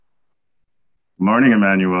Morning,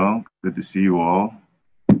 Emmanuel. Good to see you all.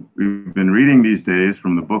 We've been reading these days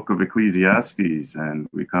from the book of Ecclesiastes, and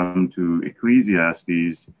we come to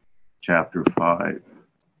Ecclesiastes chapter 5.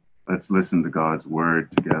 Let's listen to God's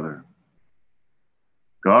word together.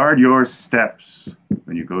 Guard your steps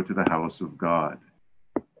when you go to the house of God.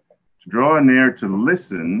 To draw near to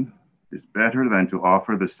listen is better than to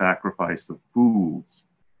offer the sacrifice of fools,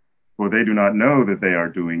 for they do not know that they are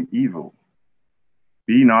doing evil.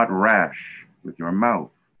 Be not rash with your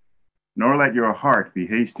mouth, nor let your heart be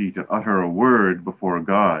hasty to utter a word before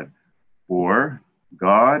God, for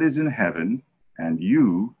God is in heaven, and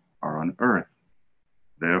you are on earth.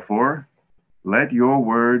 Therefore, let your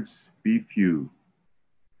words be few.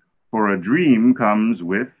 For a dream comes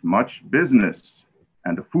with much business,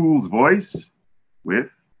 and a fool's voice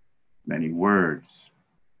with many words.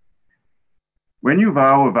 When you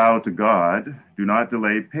vow a vow to God, do not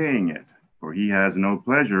delay paying it, for he has no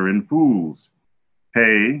pleasure in fools.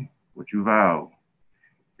 Pay what you vow.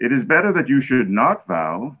 It is better that you should not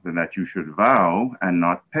vow than that you should vow and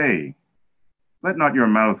not pay. Let not your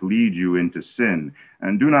mouth lead you into sin,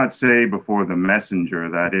 and do not say before the messenger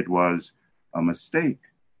that it was a mistake.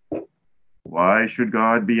 Why should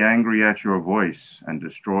God be angry at your voice and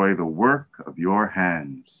destroy the work of your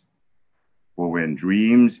hands? For when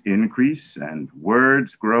dreams increase and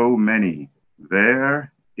words grow many,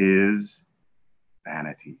 there is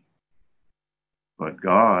vanity. But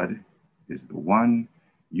God is the one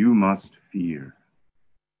you must fear.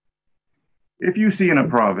 If you see in a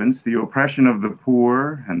province the oppression of the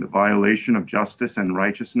poor and the violation of justice and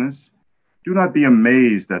righteousness, do not be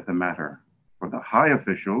amazed at the matter, for the high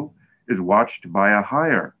official is watched by a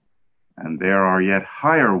higher, and there are yet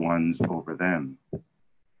higher ones over them.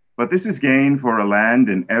 But this is gain for a land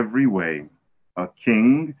in every way, a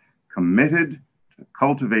king committed to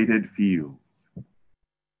cultivated fields.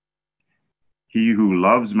 He who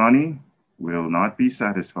loves money will not be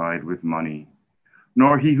satisfied with money,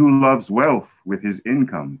 nor he who loves wealth with his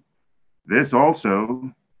income. This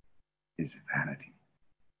also is vanity.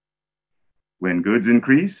 When goods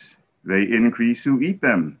increase, they increase who eat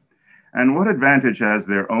them. And what advantage has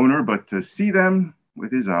their owner but to see them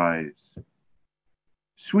with his eyes?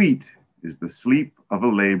 Sweet is the sleep of a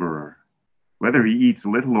laborer, whether he eats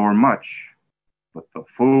little or much, but the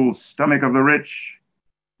full stomach of the rich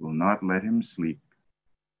will not let him sleep.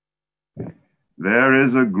 There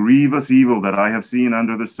is a grievous evil that I have seen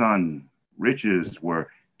under the sun. Riches were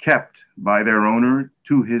kept by their owner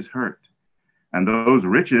to his hurt, and those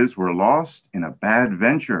riches were lost in a bad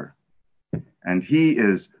venture. And he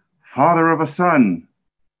is father of a son,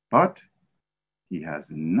 but he has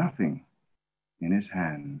nothing in his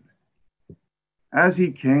hand. As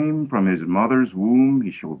he came from his mother's womb, he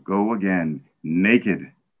shall go again,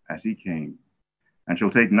 naked as he came, and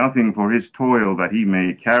shall take nothing for his toil that he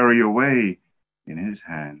may carry away in his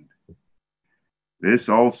hand. This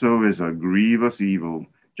also is a grievous evil.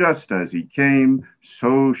 Just as he came,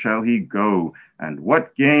 so shall he go. And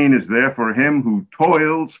what gain is there for him who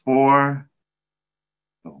toils for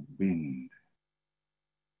the wind?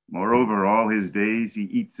 Moreover, all his days he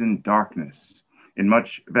eats in darkness, in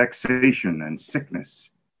much vexation and sickness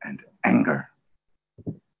and anger.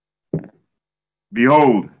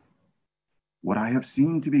 Behold, what I have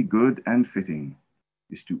seen to be good and fitting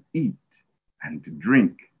is to eat and to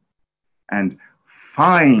drink and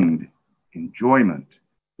find enjoyment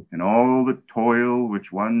in all the toil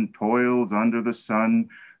which one toils under the sun,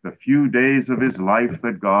 the few days of his life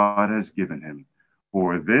that God has given him.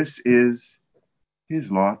 For this is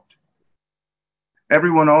his lot.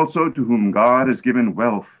 Everyone also to whom God has given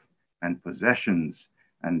wealth and possessions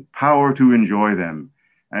and power to enjoy them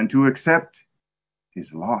and to accept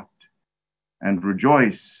his lot and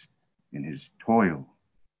rejoice in his toil.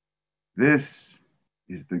 This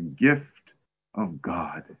is the gift of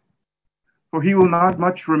God. For he will not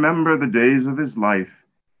much remember the days of his life,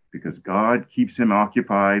 because God keeps him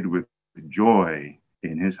occupied with joy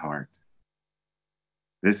in his heart.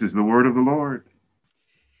 This is the word of the Lord.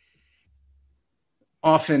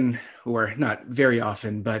 Often, or not very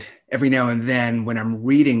often, but every now and then when I'm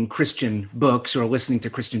reading Christian books or listening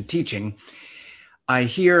to Christian teaching, I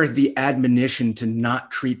hear the admonition to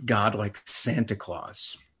not treat God like Santa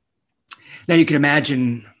Claus. Now you can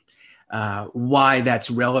imagine why that's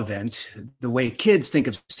relevant. The way kids think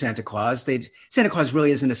of Santa Claus, Santa Claus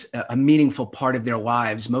really isn't a meaningful part of their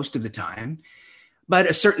lives most of the time. But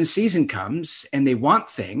a certain season comes and they want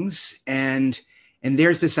things, and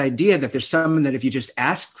there's this idea that there's someone that if you just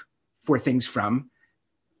ask for things from,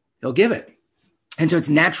 he'll give it. And so it's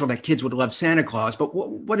natural that kids would love Santa Claus, but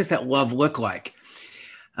what does that love look like?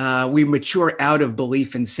 We mature out of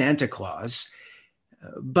belief in Santa Claus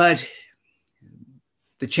But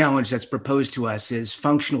the challenge that's proposed to us is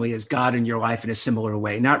functionally as God in your life in a similar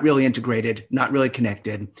way, not really integrated, not really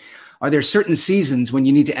connected. Are there certain seasons when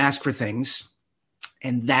you need to ask for things?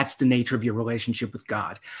 And that's the nature of your relationship with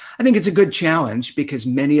God. I think it's a good challenge because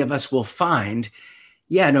many of us will find,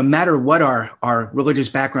 no matter what our religious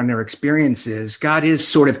background or experience is, God is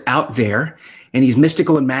sort of out there and he's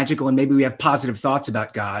mystical and magical. And maybe we have positive thoughts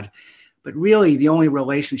about God, but really the only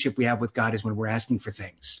relationship we have with God is when we're asking for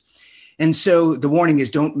things. And so the warning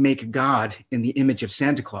is don't make God in the image of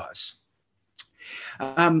Santa Claus.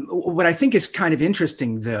 What I think is kind of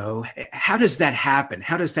interesting, though, how does that happen?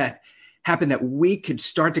 How does that happen that we could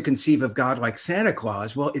start to conceive of God like Santa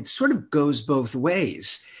Claus? Well, it sort of goes both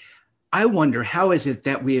ways. I wonder, how is it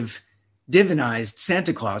that we've divinized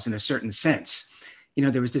Santa Claus in a certain sense?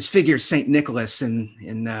 There was this figure, St. Nicholas, in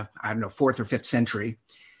 4th or 5th century,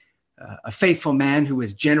 a faithful man who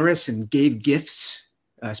was generous and gave gifts,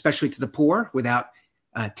 especially to the poor, without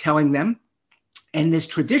telling them. And this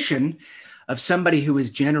tradition of somebody who is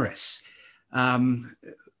generous,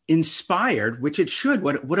 inspired, which it should,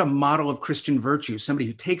 what a model of Christian virtue, somebody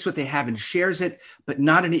who takes what they have and shares it, but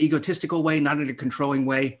not in an egotistical way, not in a controlling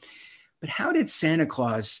way. But how did Santa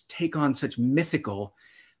Claus take on such mythical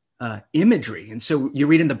imagery? And so you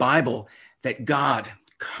read in the Bible that God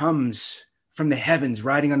comes from the heavens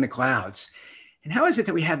riding on the clouds. And how is it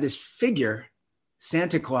that we have this figure,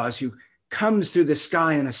 Santa Claus, who comes through the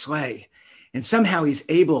sky in a sleigh, and somehow he's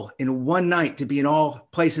able in one night to be in all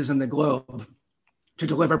places on the globe to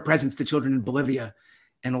deliver presents to children in Bolivia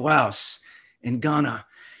and Laos and Ghana?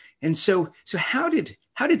 And so how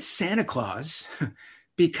did Santa Claus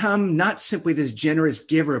become not simply this generous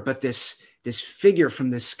giver, but this figure from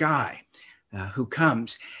the sky who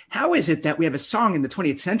comes? How is it that we have a song in the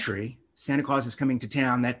 20th century, Santa Claus is Coming to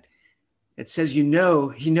Town, that says, he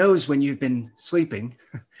knows when you've been sleeping.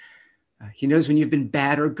 He knows when you've been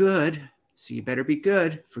bad or good, so you better be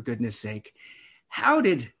good, for goodness sake. How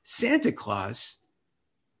did Santa Claus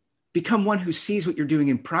become one who sees what you're doing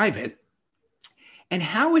in private? And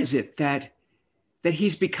how is it that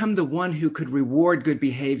he's become the one who could reward good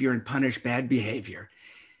behavior and punish bad behavior?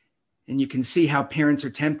 And you can see how parents are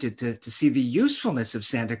tempted to see the usefulness of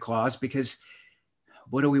Santa Claus, because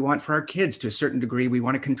what do we want for our kids? To a certain degree, we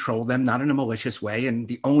want to control them, not in a malicious way. And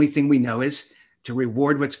the only thing we know is to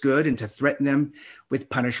reward what's good and to threaten them with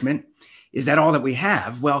punishment. Is that all that we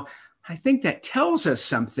have? Well, I think that tells us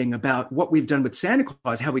something about what we've done with Santa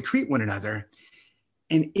Claus, how we treat one another,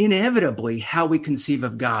 and inevitably how we conceive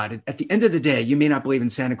of God. At the end of the day, you may not believe in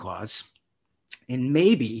Santa Claus, and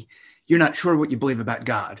maybe you're not sure what you believe about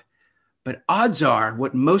God. But odds are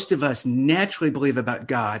what most of us naturally believe about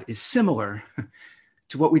God is similar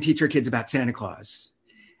to what we teach our kids about Santa Claus.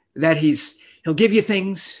 That he'll give you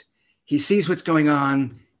things, he sees what's going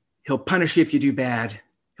on, he'll punish you if you do bad,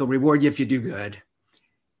 he'll reward you if you do good.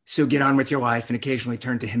 So get on with your life and occasionally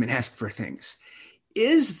turn to him and ask for things.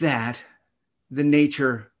 Is that the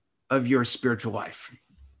nature of your spiritual life?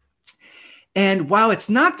 And while it's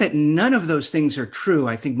not that none of those things are true,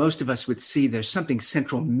 I think most of us would see there's something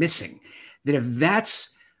central missing. That if that's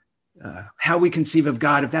how we conceive of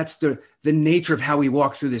God, if that's the nature of how we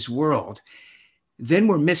walk through this world, then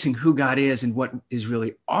we're missing who God is and what is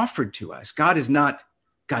really offered to us. God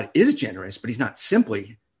is generous, but he's not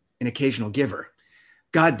simply an occasional giver.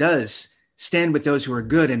 God does stand with those who are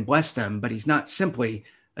good and bless them, but he's not simply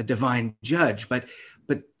a divine judge. But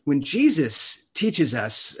when Jesus teaches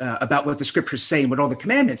us about what the scriptures say and what all the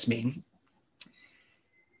commandments mean,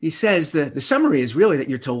 he says the summary is really that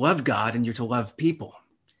you're to love God and you're to love people.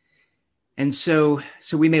 And so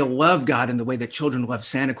we may love God in the way that children love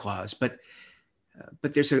Santa Claus, but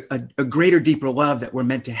there's a greater, deeper love that we're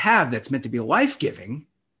meant to have that's meant to be life-giving.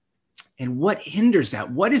 And what hinders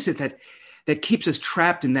that? What is it that keeps us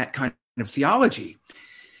trapped in that kind of theology?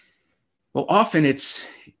 Well, often it's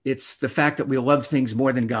the fact that we love things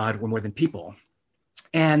more than God or more than people.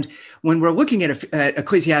 And when we're looking at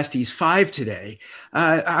Ecclesiastes 5 today,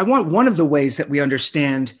 I want one of the ways that we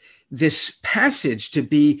understand this passage to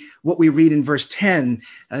be what we read in verse 10,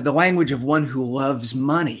 the language of one who loves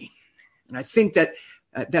money. And I think that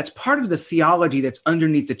that's part of the theology that's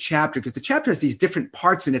underneath the chapter, because the chapter has these different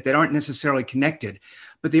parts in it that aren't necessarily connected,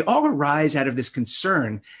 but they all arise out of this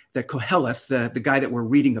concern that Koheleth, the guy that we're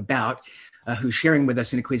reading about, who's sharing with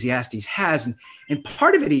us in Ecclesiastes, has. And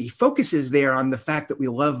part of it, he focuses there on the fact that we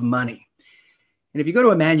love money. And if you go to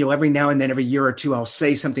a manual, every now and then, every year or two, I'll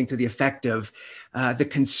say something to the effect of the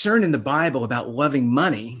concern in the Bible about loving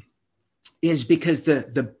money is because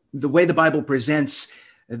the way the Bible presents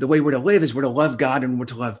the way we're to live is we're to love God and we're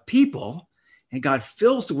to love people. And God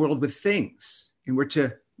fills the world with things. and we're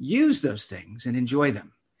to use those things and enjoy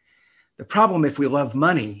them. The problem, if we love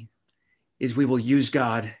money, is we will use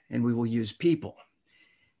God and we will use people,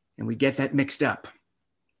 and we get that mixed up.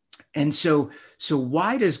 And so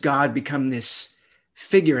why does God become this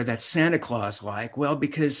figure that's Santa Claus-like? Well,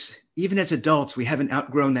 because even as adults, we haven't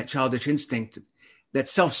outgrown that childish instinct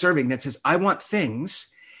that's self-serving, that says, I want things,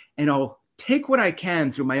 and I'll take what I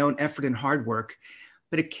can through my own effort and hard work.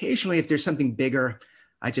 But occasionally, if there's something bigger,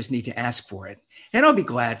 I just need to ask for it. And I'll be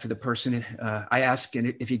glad for the person I ask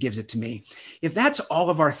and if he gives it to me. If that's all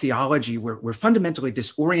of our theology, we're fundamentally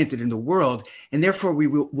disoriented in the world, and therefore we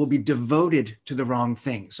will be devoted to the wrong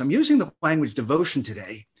thing. So I'm using the language devotion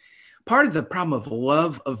today. Part of the problem of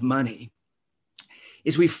love of money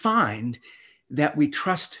is we find that we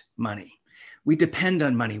trust money. We depend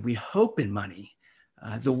on money. We hope in money.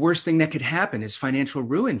 The worst thing that could happen is financial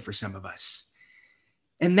ruin for some of us.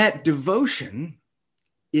 And that devotion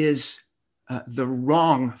is the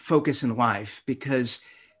wrong focus in life, because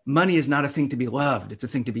money is not a thing to be loved. It's a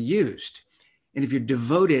thing to be used. And if you're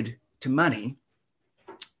devoted to money,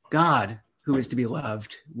 God, who is to be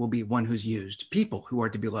loved, will be one who's used. People who are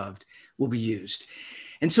to be loved will be used.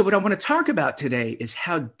 And so what I want to talk about today is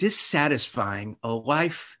how dissatisfying a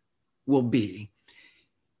life will be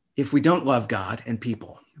if we don't love God and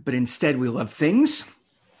people, but instead we love things.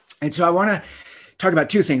 And so I want to talk about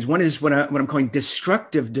two things. One is what I'm calling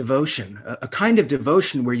destructive devotion, a kind of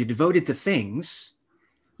devotion where you're devoted to things,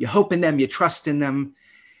 you hope in them, you trust in them,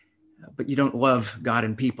 but you don't love God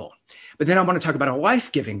and people. But then I want to talk about a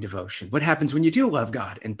life-giving devotion. What happens when you do love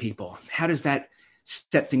God and people? How does that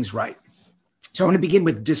set things right? So I want to begin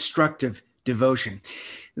with destructive devotion.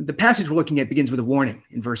 The passage we're looking at begins with a warning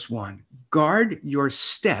in verse 1. Guard your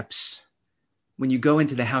steps when you go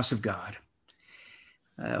into the house of God.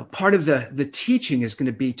 Part of the teaching is going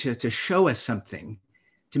to be to show us something,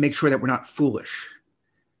 to make sure that we're not foolish.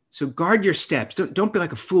 So guard your steps. Don't be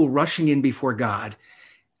like a fool rushing in before God,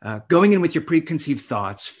 going in with your preconceived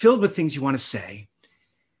thoughts, filled with things you want to say.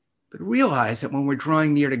 But realize that when we're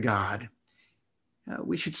drawing near to God,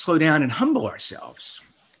 we should slow down and humble ourselves.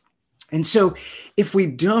 And so if we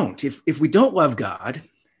don't love God,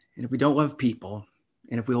 and if we don't love people,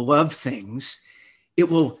 and if we love things, it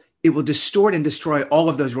will distort and destroy all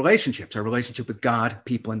of those relationships, our relationship with God,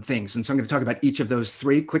 people, and things. And so I'm going to talk about each of those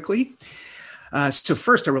three quickly. So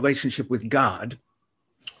first, our relationship with God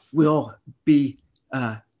will be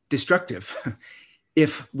destructive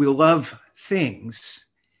if we love things,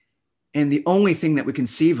 and the only thing that we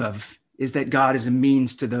conceive of is that God is a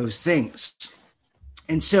means to those things.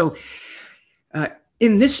 And so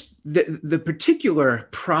in this, the particular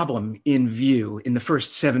problem in view in the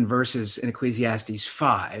first 7 verses in Ecclesiastes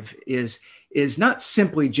 5 is not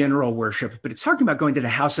simply general worship, but it's talking about going to the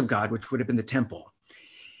house of God, which would have been the temple.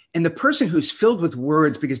 And the person who's filled with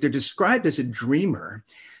words, because they're described as a dreamer,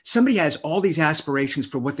 somebody has all these aspirations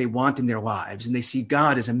for what they want in their lives, and they see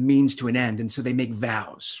God as a means to an end, and so they make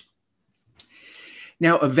vows.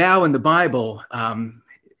 Now, a vow in the Bible,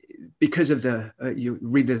 because of you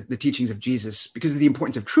read the teachings of Jesus, because of the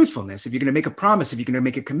importance of truthfulness, if you're going to make a promise, if you're going to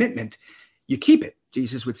make a commitment, you keep it.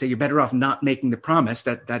 Jesus would say you're better off not making the promise.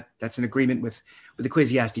 That's an agreement with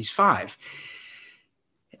Ecclesiastes 5.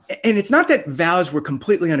 And it's not that vows were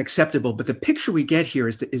completely unacceptable, but the picture we get here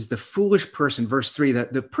is the foolish person, verse 3,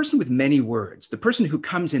 the person with many words, the person who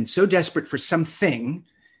comes in so desperate for something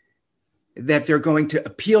that they're going to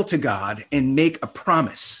appeal to God and make a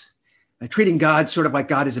promise, treating God sort of like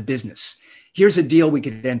God is a business. Here's a deal we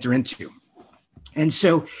could enter into. And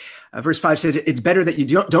so verse 5 says, it's better that you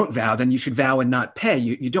don't vow than you should vow and not pay.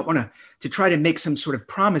 You don't want to try to make some sort of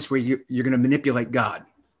promise where you're going to manipulate God.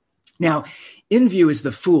 Now, in view is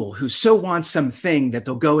the fool who so wants something that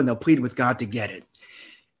they'll go and they'll plead with God to get it.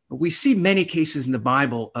 We see many cases in the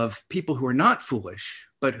Bible of people who are not foolish,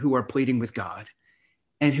 but who are pleading with God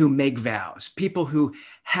and who make vows, people who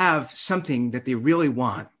have something that they really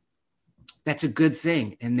want. That's a good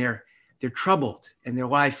thing. And they're troubled and their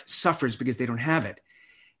life suffers because they don't have it.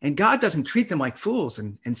 And God doesn't treat them like fools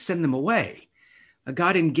and send them away.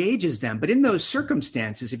 God engages them. But in those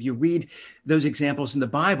circumstances, if you read those examples in the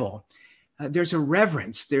Bible, there's a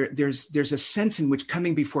reverence. There's a sense in which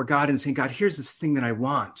coming before God and saying, God, here's this thing that I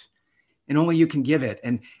want, and only you can give it.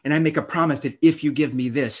 And I make a promise that if you give me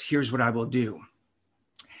this, here's what I will do.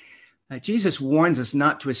 Jesus warns us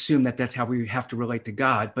not to assume that that's how we have to relate to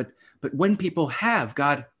God. But when people have,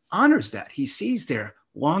 God honors that. He sees their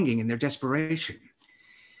longing and their desperation.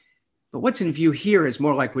 But what's in view here is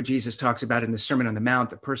more like what Jesus talks about in the Sermon on the Mount,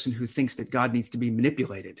 the person who thinks that God needs to be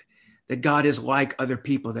manipulated, that God is like other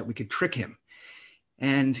people, that we could trick him.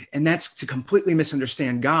 And that's to completely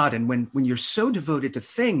misunderstand God. And when you're so devoted to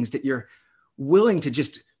things that you're willing to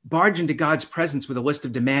just barge into God's presence with a list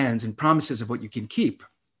of demands and promises of what you can keep,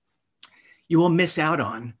 you will miss out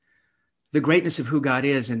on the greatness of who God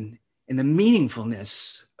is and the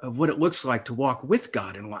meaningfulness of what it looks like to walk with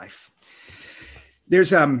God in life.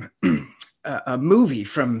 There's a movie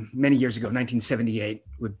from many years ago, 1978,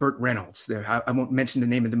 with Burt Reynolds. I won't mention the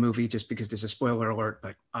name of the movie just because there's a spoiler alert,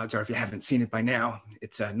 but odds are if you haven't seen it by now,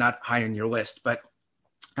 it's not high on your list. But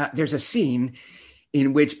there's a scene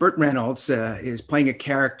in which Burt Reynolds is playing a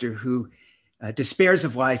character who despairs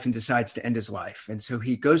of life and decides to end his life. And so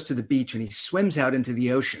he goes to the beach and he swims out into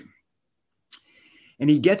the ocean. And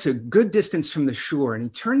he gets a good distance from the shore and he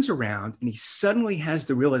turns around and he suddenly has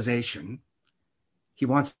the realization he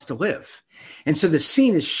wants to live. And so the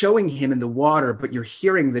scene is showing him in the water, but you're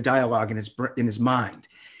hearing the dialogue in his mind.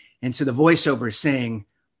 And so the voiceover is saying,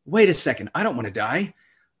 wait a second, I don't want to die.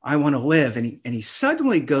 I want to live. And he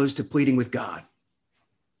suddenly goes to pleading with God.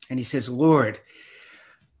 And he says, Lord,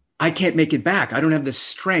 I can't make it back. I don't have the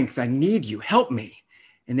strength. I need you. Help me.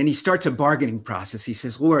 And then he starts a bargaining process. He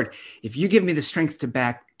says, Lord, if you give me the strength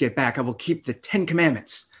to get back, I will keep the 10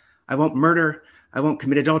 commandments. I won't murder. I won't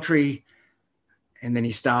commit adultery. And then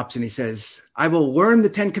he stops and he says, I will learn the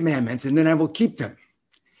 10 commandments and then I will keep them.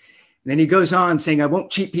 And then he goes on saying, I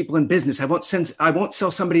won't cheat people in business. I won't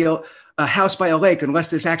sell somebody a house by a lake unless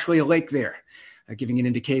there's actually a lake there, giving an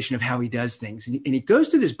indication of how he does things. And he goes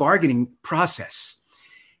through this bargaining process.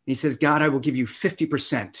 And he says, God, I will give you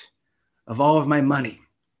 50% of all of my money.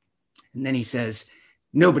 And then he says,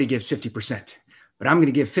 nobody gives 50%, but I'm going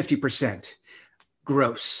to give 50%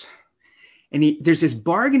 gross. And there's this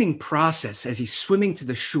bargaining process as he's swimming to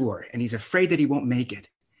the shore and he's afraid that he won't make it.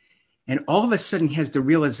 And all of a sudden he has the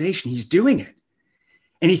realization he's doing it.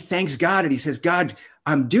 And he thanks God and he says, God,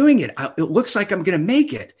 I'm doing it. It looks like I'm going to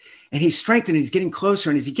make it. And he's strengthened and he's getting closer.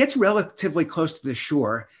 And as he gets relatively close to the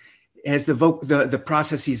shore, as the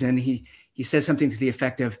process he's in, he says something to the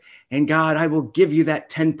effect of, and God, I will give you that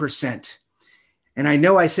 10%. And I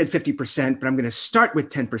know I said 50%, but I'm going to start with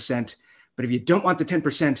 10%. But if you don't want the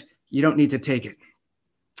 10%, you don't need to take it.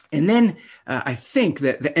 And then I think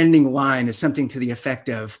that the ending line is something to the effect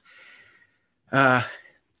of,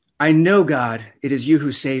 I know, God, it is you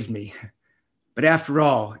who saved me. But after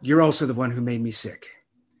all, you're also the one who made me sick.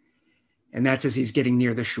 And that's as he's getting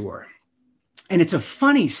near the shore. And it's a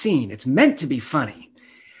funny scene. It's meant to be funny.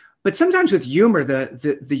 But sometimes with humor,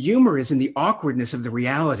 the humor is in the awkwardness of the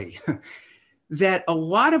reality that a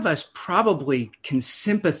lot of us probably can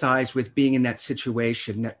sympathize with being in that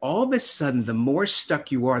situation, that all of a sudden, the more stuck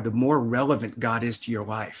you are, the more relevant God is to your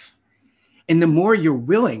life. And the more you're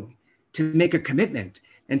willing to make a commitment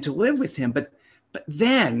and to live with him. But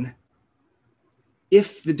then,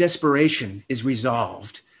 if the desperation is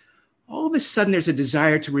resolved, all of a sudden there's a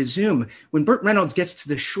desire to resume. When Burt Reynolds gets to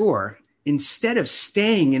the shore, instead of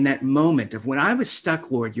staying in that moment of when I was stuck,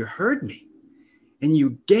 Lord, you heard me and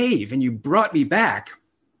you gave and you brought me back,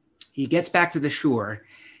 he gets back to the shore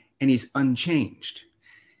and he's unchanged.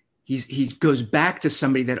 He goes back to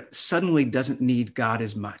somebody that suddenly doesn't need God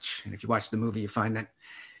as much. And if you watch the movie, you find that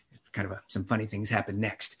kind of some funny things happen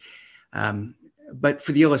next. But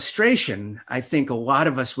for the illustration, I think a lot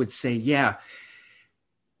of us would say, yeah,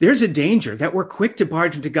 there's a danger that we're quick to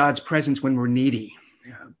barge into God's presence when we're needy.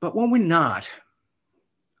 But when we're not,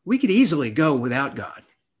 we could easily go without God.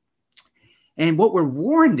 And what we're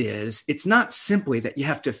warned is, it's not simply that you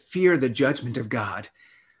have to fear the judgment of God,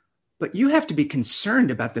 but you have to be concerned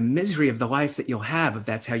about the misery of the life that you'll have if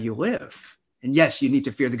that's how you live. And yes, you need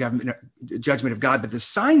to fear the judgment of God, but the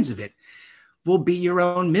signs of it will be your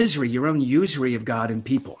own misery, your own usury of God and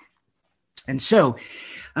people. And so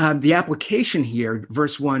the application here,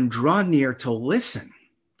 verse 1, draw near to listen.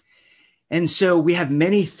 And so we have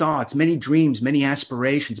many thoughts, many dreams, many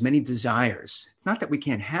aspirations, many desires. It's not that we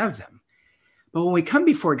can't have them. But when we come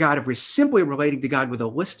before God, if we're simply relating to God with a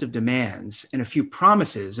list of demands and a few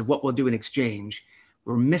promises of what we'll do in exchange,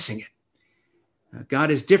 we're missing it.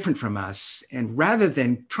 God is different from us. And rather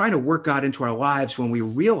than trying to work God into our lives when we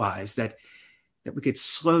realize that we could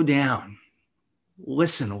slow down,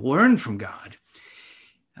 listen, learn from God,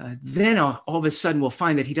 then all of a sudden we'll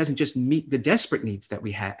find that he doesn't just meet the desperate needs that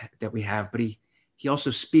we have, but he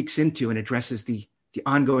also speaks into and addresses the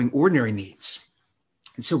ongoing ordinary needs.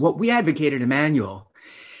 And so what we advocate at Emmanuel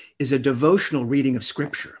is a devotional reading of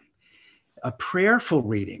Scripture, a prayerful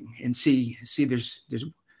reading. And see, there's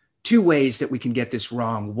two ways that we can get this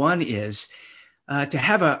wrong. One is to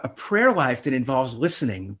have a prayer life that involves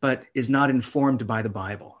listening, but is not informed by the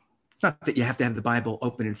Bible. It's not that you have to have the Bible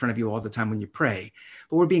open in front of you all the time when you pray,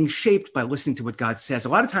 but we're being shaped by listening to what God says. A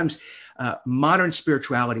lot of times, modern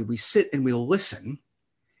spirituality, we sit and we listen,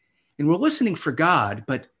 and we're listening for God,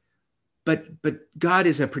 but God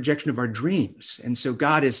is a projection of our dreams. And so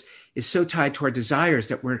God is so tied to our desires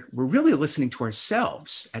that we're really listening to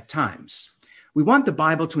ourselves at times. We want the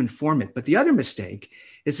Bible to inform it. But the other mistake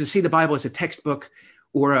is to see the Bible as a textbook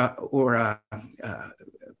or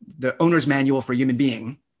the owner's manual for a human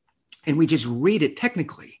being. And we just read it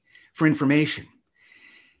technically for information.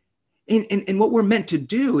 And what we're meant to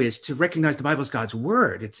do is to recognize the Bible as God's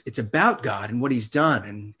word. It's about God and what he's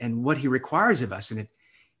done and what he requires of us. And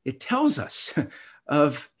it tells us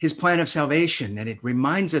of his plan of salvation, and it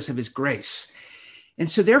reminds us of his grace. And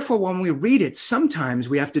so therefore, when we read it, sometimes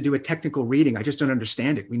we have to do a technical reading. I just don't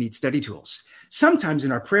understand it. We need study tools. Sometimes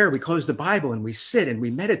in our prayer, we close the Bible and we sit and we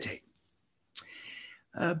meditate.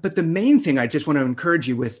 But the main thing I just want to encourage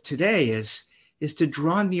you with today is to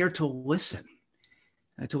draw near to listen,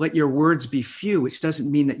 to let your words be few, which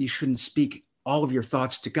doesn't mean that you shouldn't speak all of your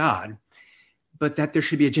thoughts to God, but that there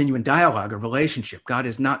should be a genuine dialogue, a relationship. God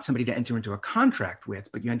is not somebody to enter into a contract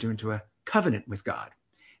with, but you enter into a covenant with God.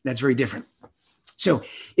 That's very different. So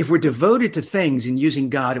if we're devoted to things and using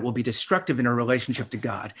God, it will be destructive in our relationship to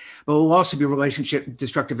God, but it will also be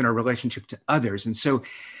destructive in our relationship to others. And so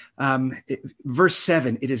verse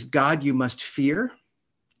 7, it is God you must fear.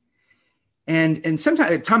 And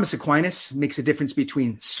sometimes Thomas Aquinas makes a difference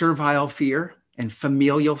between servile fear and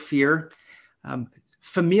familial fear.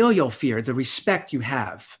 Familial fear, the respect you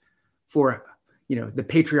have for, the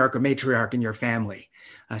patriarch or matriarch in your family,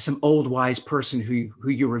 some old wise person who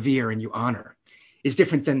you revere and you honor, is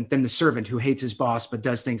different than the servant who hates his boss but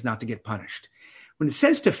does things not to get punished. When it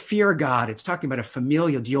says to fear God, it's talking about a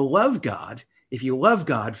familial. Do you love God? If you love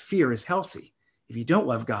God, fear is healthy. If you don't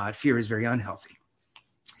love God, fear is very unhealthy.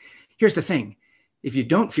 Here's the thing. If you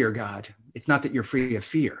don't fear God, it's not that you're free of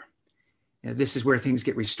fear. This is where things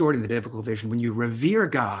get restored in the biblical vision. When you revere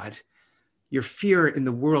God, your fear in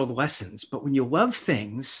the world lessens. But when you love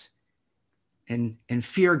things and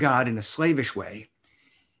fear God in a slavish way,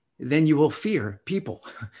 then you will fear people.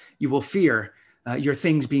 You will fear your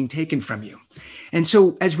things being taken from you. And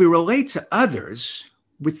so as we relate to others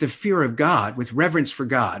with the fear of God, with reverence for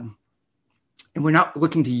God, and we're not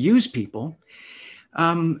looking to use people,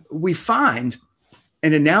 we find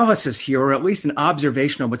an analysis here, or at least an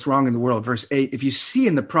observation of what's wrong in the world. Verse 8, if you see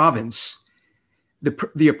in the province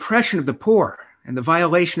the oppression of the poor and the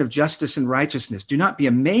violation of justice and righteousness, do not be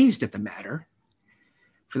amazed at the matter,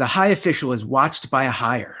 for the high official is watched by a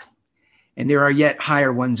higher, and there are yet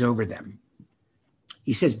higher ones over them.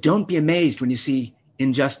 He says, don't be amazed when you see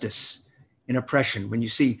injustice and oppression, when you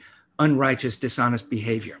see unrighteous, dishonest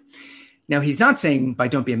behavior. Now, he's not saying by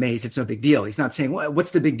don't be amazed, it's no big deal. He's not saying, well,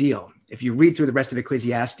 what's the big deal? If you read through the rest of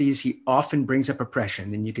Ecclesiastes, he often brings up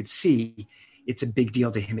oppression, and you could see it's a big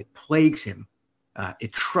deal to him. It plagues him.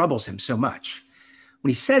 It troubles him so much. When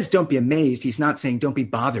he says don't be amazed, he's not saying don't be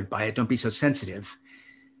bothered by it, don't be so sensitive.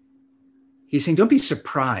 He's saying don't be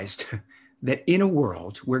surprised that in a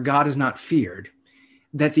world where God is not feared,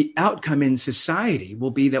 that the outcome in society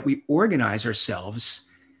will be that we organize ourselves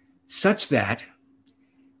such that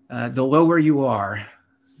the lower you are,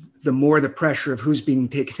 the more the pressure of who's being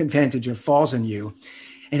taken advantage of falls on you.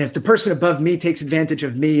 And if the person above me takes advantage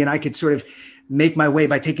of me and I could sort of make my way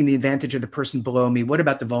by taking the advantage of the person below me, what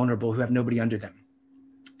about the vulnerable who have nobody under them?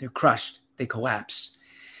 They're crushed. They collapse.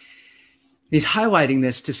 He's highlighting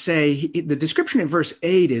this to say the description in verse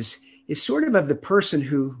 8 is sort of the person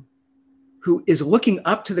who is looking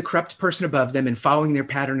up to the corrupt person above them and following their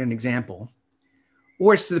pattern and example.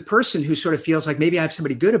 Or it's the person who sort of feels like maybe I have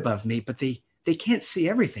somebody good above me, but they can't see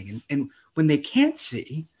everything. And when they can't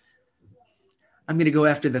see, I'm going to go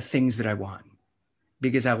after the things that I want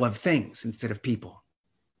because I love things instead of people.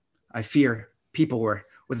 I fear people or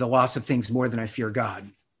the loss of things more than I fear God.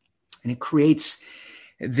 And it creates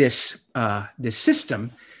this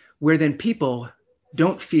system where then people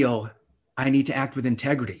don't feel I need to act with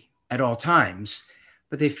integrity at all times,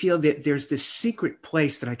 but they feel that there's this secret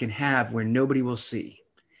place that I can have where nobody will see,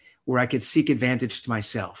 where I could seek advantage to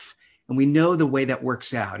myself. And we know the way that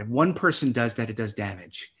works out. If one person does that, it does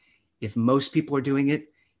damage. If most people are doing it,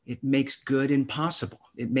 it makes good impossible.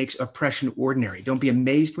 It makes oppression ordinary. Don't be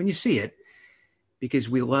amazed when you see it, because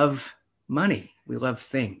we love money. We love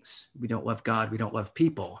things. We don't love God. We don't love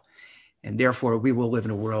people. And therefore, we will live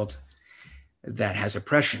in a world that has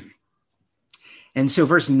oppression. And so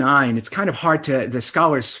verse 9, it's kind of hard the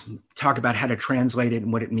scholars talk about how to translate it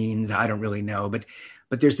and what it means. I don't really know, but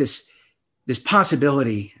there's this this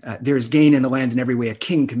possibility, there is gain in the land in every way, a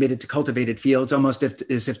king committed to cultivated fields, almost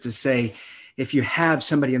as if to say, if you have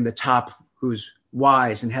somebody in the top who's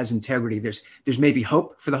wise and has integrity, there's maybe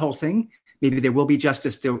hope for the whole thing. Maybe there will be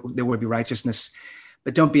justice, there will be righteousness,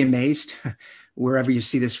 but don't be amazed wherever you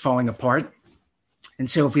see this falling apart. And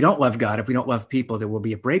so if we don't love God, if we don't love people, there will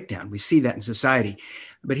be a breakdown. We see that in society.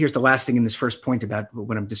 But here's the last thing in this first point about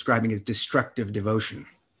what I'm describing as destructive devotion.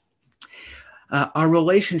 Our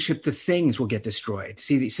relationship to things will get destroyed.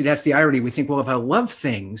 See, that's the irony. We think, well, if I love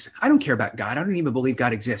things, I don't care about God. I don't even believe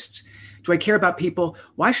God exists. Do I care about people?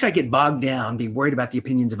 Why should I get bogged down, being worried about the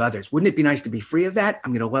opinions of others? Wouldn't it be nice to be free of that?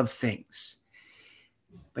 I'm going to love things.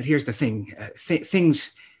 But here's the thing.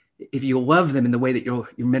 Things, if you love them in the way that you're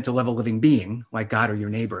meant to love a living being, like God or your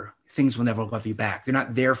neighbor, things will never love you back. They're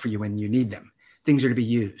not there for you when you need them. Things are to be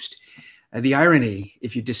used. The irony,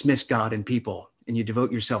 if you dismiss God and people and you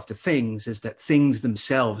devote yourself to things, is that things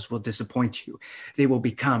themselves will disappoint you. They will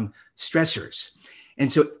become stressors.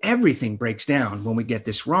 And so everything breaks down when we get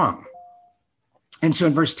this wrong. And so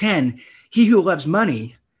in verse 10, he who loves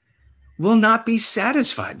money will not be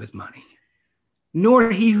satisfied with money,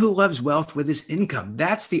 nor he who loves wealth with his income.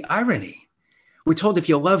 That's the irony. We're told if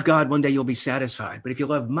you love God, one day you'll be satisfied. But if you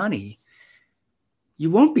love money,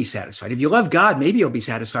 you won't be satisfied. If you love God, maybe you'll be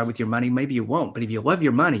satisfied with your money, maybe you won't. But if you love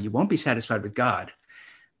your money, you won't be satisfied with God,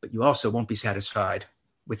 but you also won't be satisfied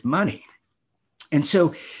with money. And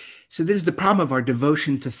so this is the problem of our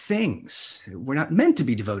devotion to things. We're not meant to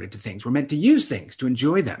be devoted to things. We're meant to use things, to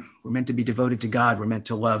enjoy them. We're meant to be devoted to God. We're meant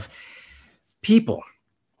to love people.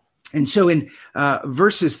 And so in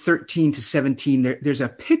verses 13 to 17, there's a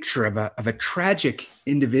picture of a tragic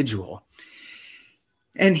individual.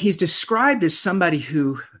 And he's described as somebody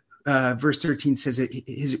who, verse 13 says, that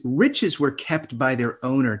his riches were kept by their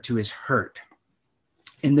owner to his hurt.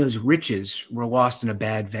 And those riches were lost in a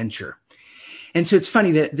bad venture. And so it's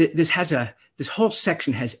funny that this whole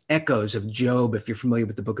section has echoes of Job, if you're familiar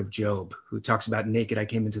with the book of Job, who talks about naked I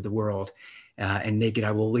came into the world, and naked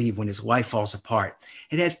I will leave when his life falls apart.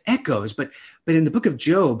 It has echoes, but in the book of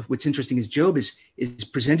Job, what's interesting is Job is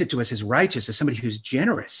presented to us as righteous, as somebody who's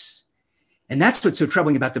generous. And that's what's so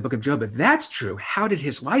troubling about the book of Job. If that's true, how did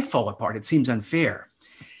his life fall apart? It seems unfair.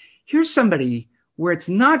 Here's somebody where it's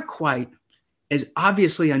not quite as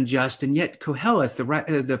obviously unjust, and yet Koheleth,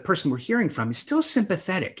 the person we're hearing from, is still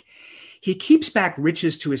sympathetic. He keeps back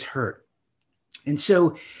riches to his hurt. And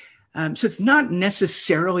so it's not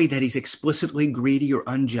necessarily that he's explicitly greedy or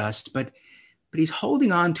unjust, but he's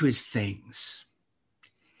holding on to his things.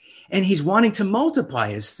 And he's wanting to multiply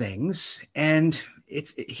his things, and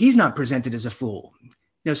he's not presented as a fool.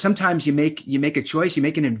 You know, sometimes you make a choice, you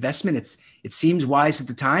make an investment. It seems wise at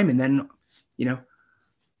the time, and then,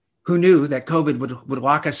 who knew that COVID would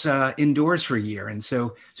lock us indoors for a year? And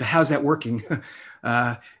so how's that working?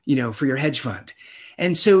 For your hedge fund.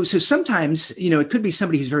 And so sometimes, it could be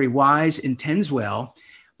somebody who's very wise, intends well,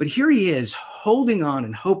 but here he is holding on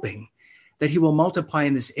and hoping that he will multiply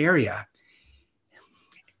in this area.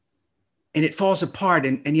 And it falls apart,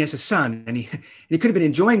 and he has a son, and he could have been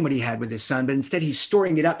enjoying what he had with his son, but instead he's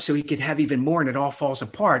storing it up so he could have even more, and it all falls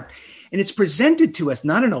apart. And it's presented to us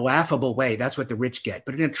not in a laughable way, that's what the rich get,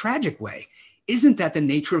 but in a tragic way. Isn't that the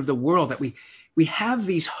nature of the world, that we have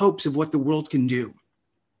these hopes of what the world can do,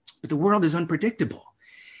 but the world is unpredictable.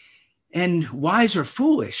 And wise or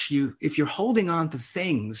foolish, if you're holding on to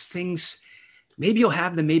things, maybe you'll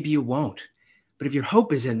have them, maybe you won't. But if your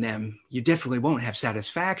hope is in them, you definitely won't have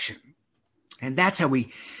satisfaction. And that's how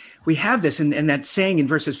we have this. And that saying in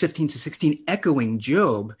verses 15 to 16, echoing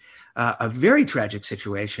Job, a very tragic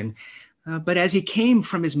situation. But as he came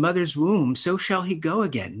from his mother's womb, so shall he go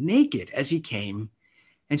again, naked as he came,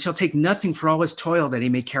 and shall take nothing for all his toil that he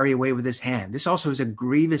may carry away with his hand. This also is a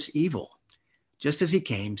grievous evil. Just as he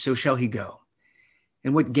came, so shall he go.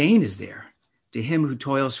 And what gain is there to him who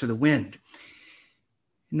toils for the wind?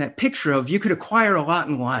 And that picture of you could acquire a lot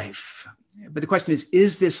in life, but the question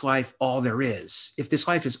is this life all there is? If this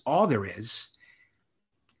life is all there is,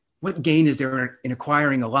 what gain is there in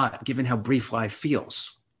acquiring a lot, given how brief life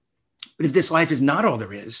feels? But if this life is not all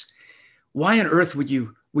there is, why on earth would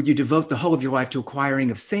you devote the whole of your life to acquiring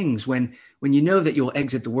of things when you know that you'll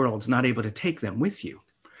exit the world not able to take them with you?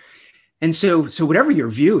 And so whatever your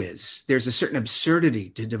view is, there's a certain absurdity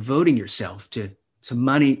to devoting yourself to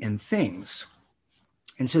money and things.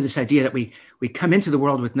 And so this idea that we come into the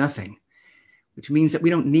world with nothing, which means that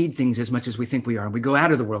we don't need things as much as we think we are. We go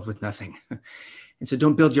out of the world with nothing. And so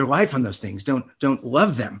don't build your life on those things. Don't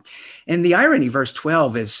love them. And the irony, verse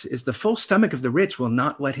 12, is the full stomach of the rich will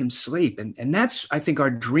not let him sleep. And that's, I think,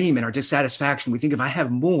 our dream and our dissatisfaction. We think if I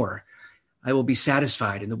have more, I will be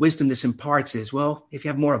satisfied. And the wisdom this imparts is, well, if you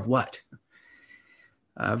have more of what?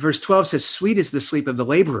 Verse 12 says, sweet is the sleep of the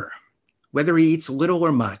laborer, whether he eats little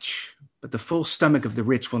or much, but the full stomach of the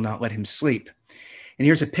rich will not let him sleep. And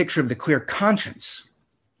here's a picture of the clear conscience.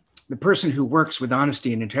 The person who works with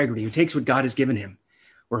honesty and integrity, who takes what God has given him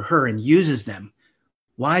or her and uses them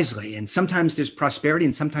wisely. And sometimes there's prosperity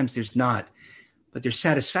and sometimes there's not, but there's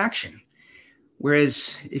satisfaction.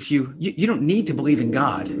 Whereas if you don't need to believe in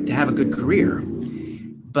God to have a good career,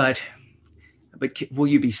 but will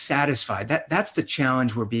you be satisfied? That's the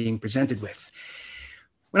challenge we're being presented with.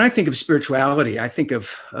 When I think of spirituality, I think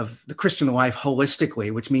of the Christian life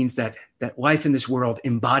holistically, which means that life in this world,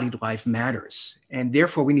 embodied life, matters. And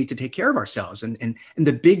therefore, we need to take care of ourselves. And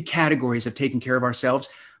the big categories of taking care of ourselves,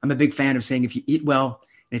 I'm a big fan of saying if you eat well,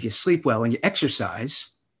 and if you sleep well, and you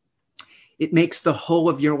exercise, it makes the whole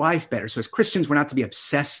of your life better. So as Christians, we're not to be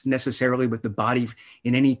obsessed necessarily with the body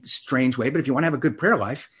in any strange way. But if you want to have a good prayer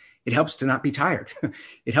life, it helps to not be tired.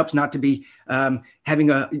 It helps not to be having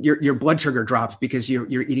your blood sugar drop because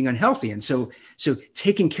you're eating unhealthy. And so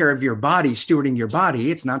taking care of your body, stewarding your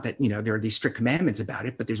body, it's not that, there are these strict commandments about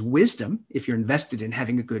it, but there's wisdom if you're invested in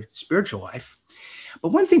having a good spiritual life. But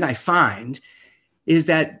one thing I find is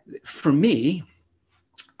that for me,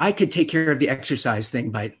 I could take care of the exercise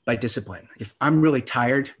thing by discipline. If I'm really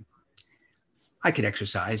tired, I could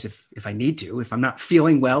exercise if I need to. If I'm not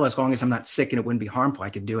feeling well, as long as I'm not sick and it wouldn't be harmful, I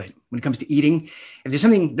could do it. When it comes to eating, if there's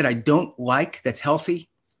something that I don't like that's healthy,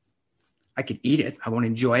 I could eat it. I won't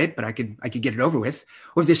enjoy it, but I could get it over with.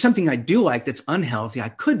 Or if there's something I do like that's unhealthy, I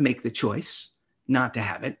could make the choice not to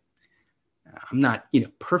have it. I'm not,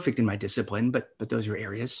 perfect in my discipline, but those are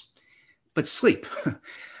areas. But sleep,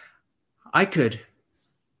 I could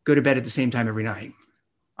go to bed at the same time every night.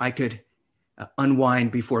 I could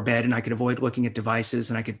unwind before bed, and I could avoid looking at devices,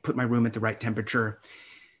 and I could put my room at the right temperature.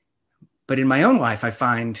 But in my own life, I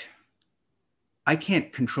find I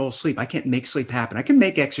can't control sleep. I can't make sleep happen. I can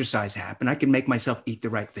make exercise happen. I can make myself eat the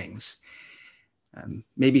right things.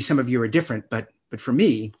 Maybe some of you are different, but for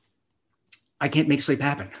me, I can't make sleep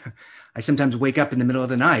happen. I sometimes wake up in the middle of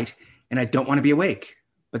the night and I don't want to be awake,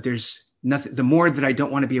 but there's nothing. The more that I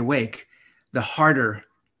don't want to be awake, the harder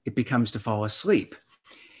it becomes to fall asleep.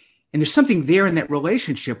 And there's something there in that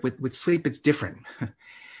relationship with sleep. It's different.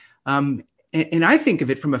 And I think of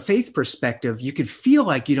it from a faith perspective. You could feel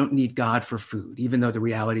like you don't need God for food, even though the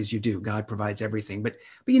reality is you do. God provides everything. But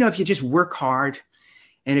if you just work hard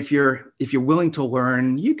and if you're willing to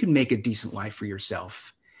learn, you can make a decent life for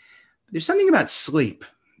yourself. There's something about sleep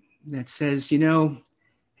that says,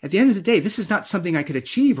 at the end of the day, this is not something I could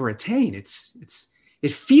achieve or attain.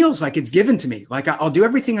 It feels like it's given to me. Like I'll do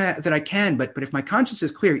everything that I can, but if my conscience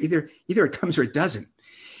is clear, either it comes or it doesn't.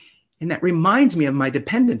 And that reminds me of my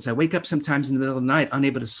dependence. I wake up sometimes in the middle of the night,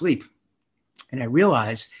 unable to sleep. And I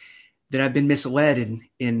realize that I've been misled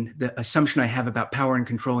in the assumption I have about power and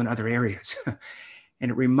control in other areas. And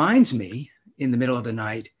it reminds me in the middle of the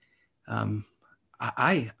night,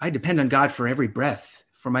 I depend on God for every breath,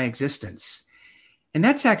 for my existence. And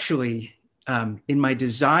that's actually in my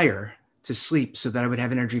desire to sleep so that I would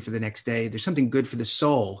have energy for the next day. There's something good for the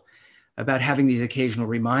soul about having these occasional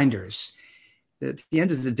reminders. At the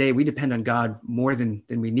end of the day, we depend on God more than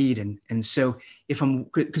we need. And so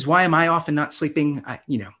because why am I often not sleeping?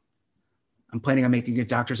 I'm planning on making a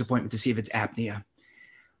doctor's appointment to see if it's apnea.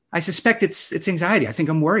 I suspect it's anxiety. I think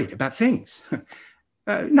I'm worried about things,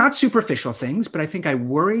 not superficial things, but I think I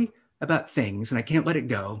worry about things and I can't let it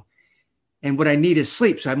go. And what I need is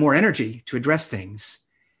sleep. So I have more energy to address things.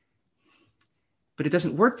 But it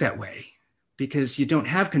doesn't work that way because you don't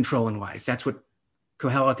have control in life. That's what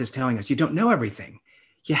Kohelet is telling us. You don't know everything.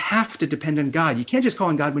 You have to depend on God. You can't just call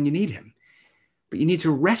on God when you need him, but you need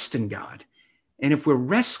to rest in God. And if we're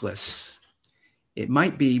restless, it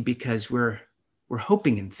might be because we're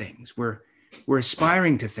hoping in things. We're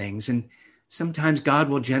aspiring to things. And sometimes God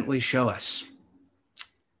will gently show us.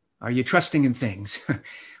 Are you trusting in things?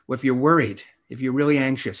 Well, if you're worried, if you're really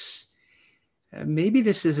anxious, maybe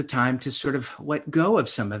this is a time to sort of let go of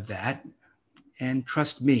some of that and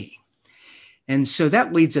trust me. And so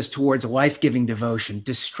that leads us towards life-giving devotion.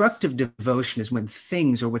 Destructive devotion is when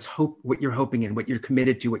things are what you're hoping in, what you're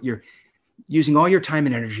committed to, what you're using all your time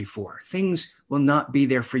and energy for. Things will not be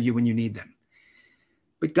there for you when you need them,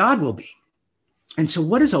 but God will be. And so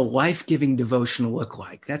what does a life-giving devotion look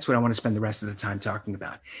like? That's what I want to spend the rest of the time talking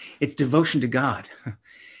about. It's devotion to God.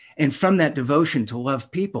 And from that devotion to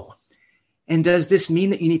love people. And does this mean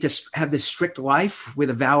that you need to have this strict life with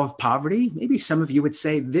a vow of poverty? Maybe some of you would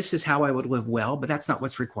say, this is how I would live well, but that's not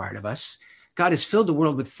what's required of us. God has filled the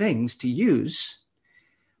world with things to use,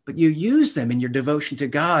 but you use them in your devotion to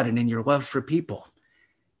God and in your love for people.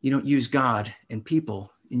 You don't use God and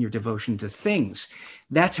people in your devotion to things.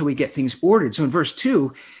 That's how we get things ordered. So in verse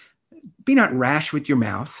 2, be not rash with your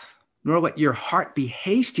mouth, nor let your heart be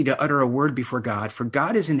hasty to utter a word before God, for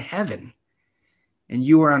God is in heaven and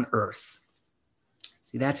you are on earth.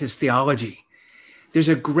 See, that's his theology. There's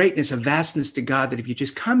a greatness, a vastness to God that if you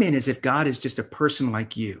just come in as if God is just a person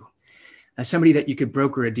like you, as somebody that you could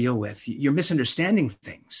broker a deal with, you're misunderstanding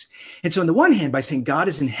things. And so on the one hand, by saying God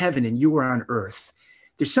is in heaven and you are on earth,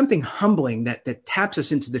 there's something humbling that taps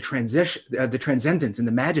us into the transcendence and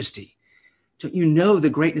the majesty. Don't you know the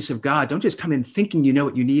greatness of God? Don't just come in thinking you know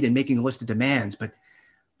what you need and making a list of demands, but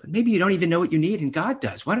maybe you don't even know what you need and God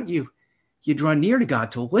does. Why don't you draw near to God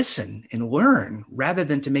to listen and learn rather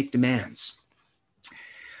than to make demands?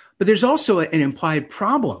 But there's also an implied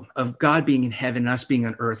problem of God being in heaven and us being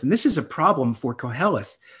on earth. And this is a problem for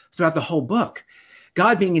Koheleth throughout the whole book.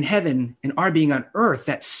 God being in heaven and our being on earth,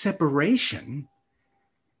 that separation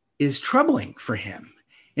is troubling for him.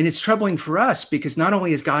 And it's troubling for us because not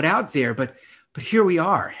only is God out there, but here we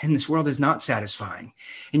are, and this world is not satisfying.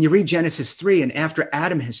 And you read Genesis 3, and after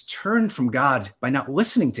Adam has turned from God by not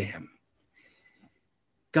listening to him,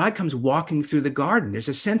 God comes walking through the garden. There's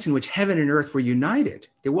a sense in which heaven and earth were united.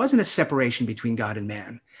 There wasn't a separation between God and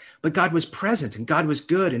man, but God was present and God was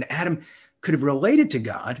good, and Adam could have related to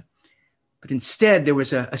God. But instead, there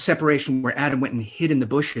was a separation where Adam went and hid in the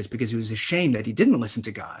bushes because he was ashamed that he didn't listen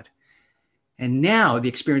to God. And now the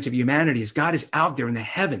experience of humanity is God is out there in the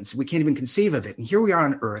heavens. We can't even conceive of it. And here we are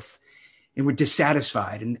on earth, and we're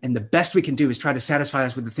dissatisfied. And the best we can do is try to satisfy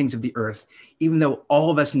us with the things of the earth, even though all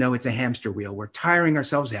of us know it's a hamster wheel. We're tiring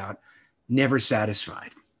ourselves out, never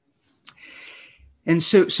satisfied. And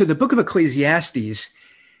so the book of Ecclesiastes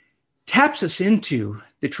taps us into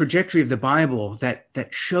the trajectory of the Bible that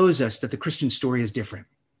shows us that the Christian story is different,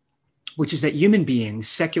 which is that human beings,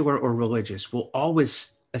 secular or religious, will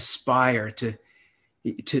always aspire to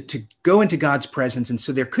go into God's presence. And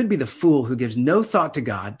so there could be the fool who gives no thought to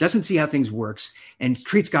God, doesn't see how things works, and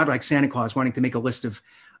treats God like Santa Claus, wanting to make a list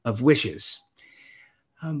of wishes.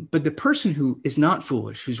 But the person who is not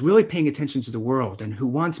foolish, who's really paying attention to the world and who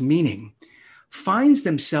wants meaning, finds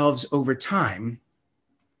themselves over time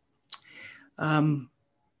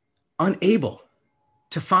unable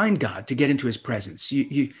to find God, to get into his presence.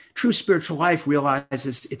 True spiritual life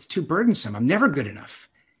realizes it's too burdensome. I'm never good enough.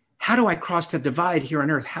 How do I cross the divide here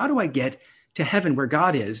on earth? How do I get to heaven where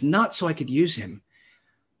God is? Not so I could use him,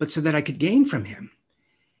 but so that I could gain from him.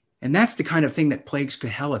 And that's the kind of thing that plagues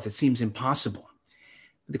Koheleth. It seems impossible.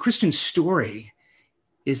 The Christian story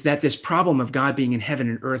is that this problem of God being in heaven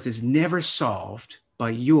and earth is never solved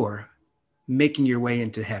by your making your way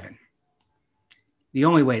into heaven. The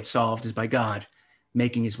only way it's solved is by God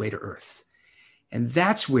making his way to earth. And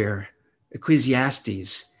that's where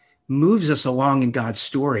Ecclesiastes moves us along in God's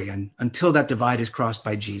story until that divide is crossed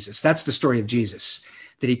by Jesus. That's the story of Jesus,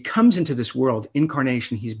 that he comes into this world,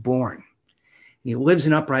 incarnation, he's born, and he lives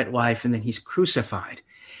an upright life, and then he's crucified.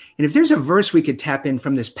 And if there's a verse we could tap in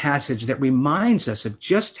from this passage that reminds us of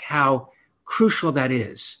just how crucial that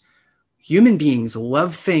is, human beings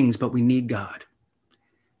love things, but we need God.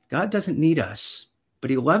 God doesn't need us, but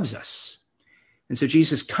he loves us. And so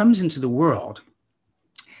Jesus comes into the world,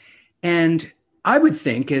 and I would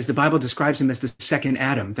think, as the Bible describes him as the second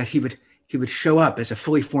Adam, that he would show up as a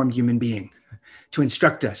fully formed human being to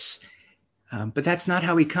instruct us. But that's not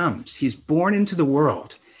how he comes. He's born into the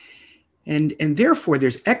world. And therefore,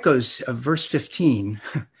 there's echoes of verse 15.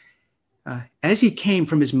 As he came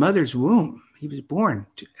from his mother's womb, he was born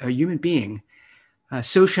a human being.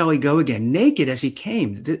 So shall he go again, naked as he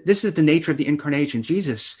came. This is the nature of the incarnation.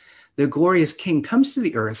 Jesus, the glorious King, comes to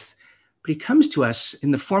the earth, but he comes to us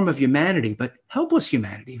in the form of humanity, but helpless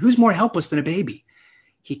humanity. Who's more helpless than a baby?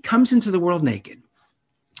 He comes into the world naked.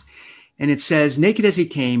 And it says, naked as he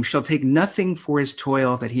came, shall take nothing for his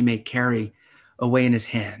toil that he may carry away in his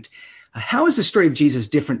hand. How is the story of Jesus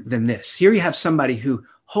different than this? Here you have somebody who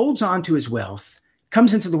holds on to his wealth,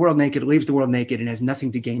 comes into the world naked, leaves the world naked, and has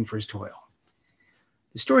nothing to gain for his toil.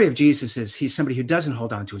 The story of Jesus is he's somebody who doesn't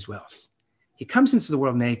hold on to his wealth. He comes into the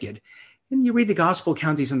world naked. And you read the gospel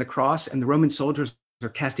account, he's on the cross, and the Roman soldiers are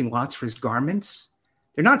casting lots for his garments.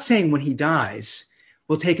 They're not saying when he dies,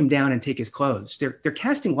 we'll take him down and take his clothes. They're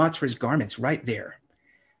casting lots for his garments right there.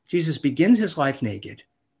 Jesus begins his life naked,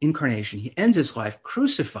 incarnation. He ends his life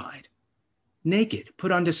crucified, naked,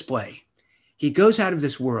 put on display. He goes out of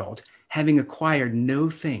this world having acquired no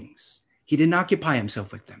things. He didn't occupy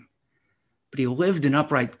himself with them, but he lived an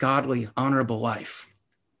upright, godly, honorable life.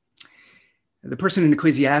 The person in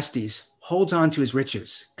Ecclesiastes holds on to his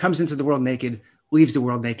riches, comes into the world naked, leaves the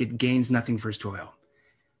world naked, gains nothing for his toil.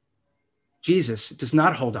 Jesus does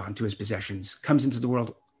not hold on to his possessions, comes into the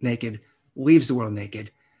world naked, leaves the world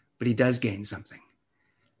naked, but he does gain something.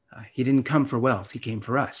 He didn't come for wealth, he came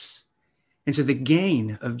for us. And so the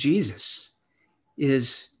gain of Jesus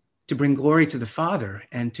is to bring glory to the Father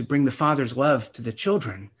and to bring the Father's love to the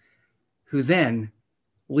children, who then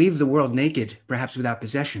leave the world naked, perhaps without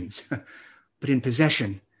possessions, but in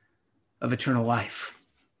possession of eternal life.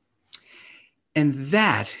 And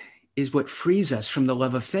that is what frees us from the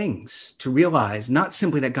love of things, to realize not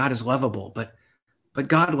simply that God is lovable, but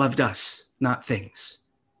God loved us, not things.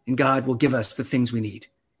 And God will give us the things we need.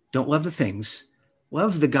 Don't love the things,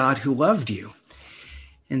 love the God who loved you.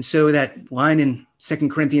 And so that line in 2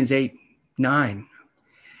 Corinthians 8:9,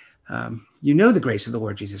 you know the grace of the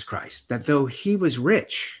Lord Jesus Christ, that though he was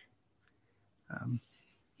rich,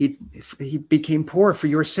 he became poor for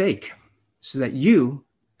your sake, so that you,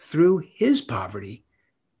 through his poverty,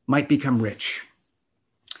 might become rich.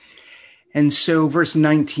 And so verse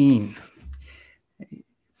 19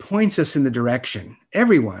 points us in the direction,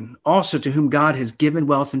 everyone also to whom God has given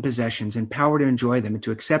wealth and possessions and power to enjoy them and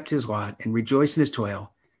to accept his lot and rejoice in his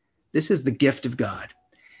toil. This is the gift of God.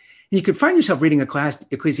 And you could find yourself reading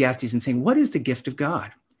Ecclesiastes and saying, what is the gift of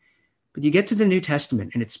God? But you get to the New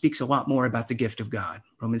Testament and it speaks a lot more about the gift of God.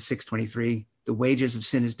 Romans 6:23, the wages of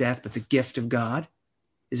sin is death, but the gift of God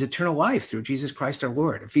is eternal life through Jesus Christ our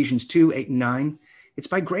Lord. Ephesians 2:8-9, it's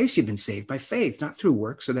by grace you've been saved, by faith, not through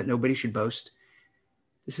works, so that nobody should boast.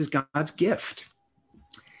 This is God's gift.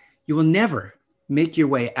 You will never make your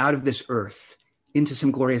way out of this earth into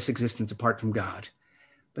some glorious existence apart from God.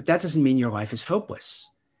 But that doesn't mean your life is hopeless.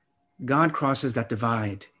 God crosses that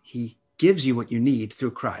divide. He gives you what you need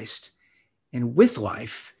through Christ. And with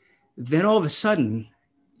life, then all of a sudden,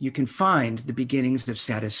 you can find the beginnings of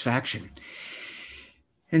satisfaction.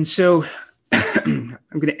 And so I'm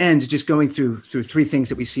going to end just going through three things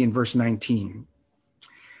that we see in verse 19.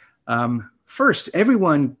 First,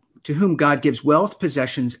 everyone to whom God gives wealth,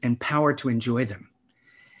 possessions, and power to enjoy them.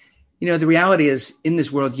 You know, the reality is in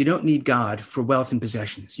this world, you don't need God for wealth and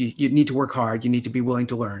possessions. You need to work hard. You need to be willing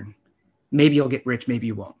to learn. Maybe you'll get rich, maybe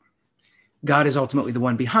you won't. God is ultimately the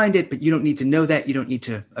one behind it, but you don't need to know that. You don't need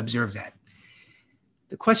to observe that.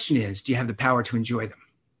 The question is, do you have the power to enjoy them?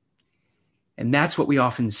 And that's what we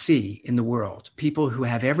often see in the world. People who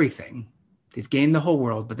have everything, they've gained the whole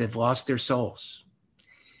world, but they've lost their souls.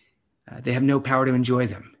 They have no power to enjoy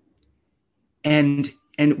them. And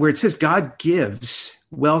where it says God gives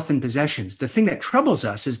wealth and possessions, the thing that troubles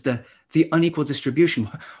us is the unequal distribution.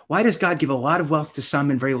 Why does God give a lot of wealth to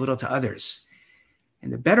some and very little to others?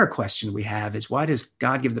 And the better question we have is, why does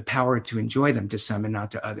God give the power to enjoy them to some and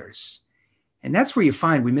not to others? And that's where you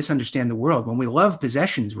find we misunderstand the world. When we love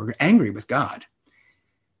possessions, we're angry with God.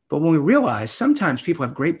 But when we realize sometimes people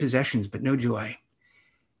have great possessions, but no joy.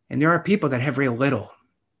 And there are people that have very little,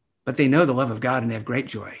 but they know the love of God and they have great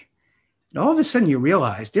joy. And all of a sudden you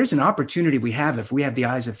realize there's an opportunity we have if we have the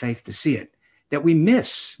eyes of faith to see it, that we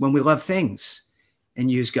miss when we love things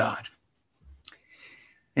and use God.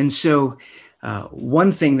 And so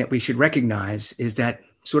one thing that we should recognize is that,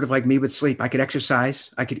 sort of like me with sleep, I could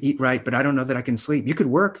exercise, I could eat right, but I don't know that I can sleep. You could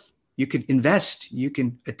work, you could invest, you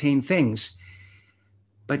can attain things,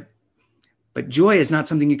 but joy is not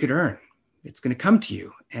something you could earn. It's going to come to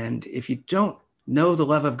you. And if you don't know the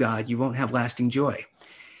love of God, you won't have lasting joy.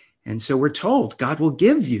 And so we're told God will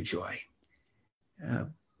give you joy,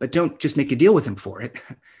 but don't just make a deal with him for it.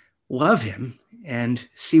 Love him and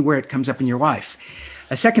see where it comes up in your life.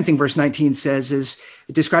 A second thing verse 19 says is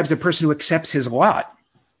it describes the person who accepts his lot.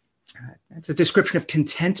 That's a description of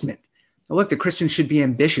contentment. Now, look, the Christian should be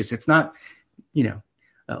ambitious. It's not,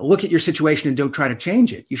 look at your situation and don't try to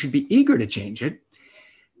change it. You should be eager to change it.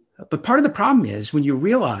 But part of the problem is when you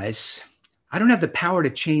realize I don't have the power to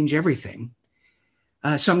change everything.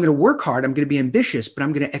 So I'm going to work hard. I'm going to be ambitious, but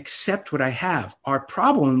I'm going to accept what I have. Our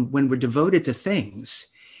problem when we're devoted to things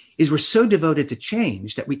is we're so devoted to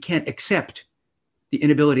change that we can't accept the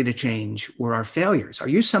inability to change or our failures. Are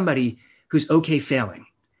you somebody who's okay failing?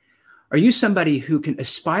 Are you somebody who can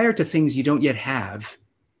aspire to things you don't yet have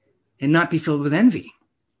and not be filled with envy?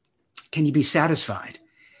 Can you be satisfied?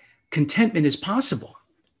 Contentment is possible.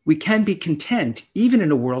 We can be content even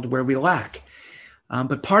in a world where we lack.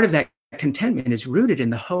 But part of that contentment is rooted in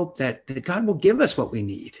the hope that God will give us what we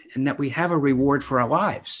need and that we have a reward for our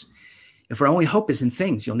lives. If our only hope is in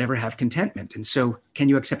things, you'll never have contentment. And so can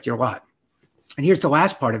you accept your lot? And here's the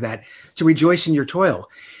last part of that, to rejoice in your toil.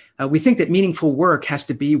 We think that meaningful work has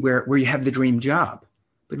to be where you have the dream job,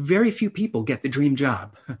 but very few people get the dream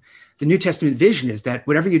job. The New Testament vision is that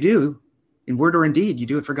whatever you do, in word or in deed, you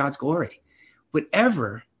do it for God's glory.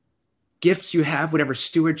 whatever gifts you have, whatever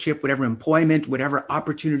stewardship, whatever employment, whatever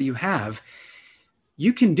opportunity you have,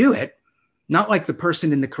 you can do it. Not like the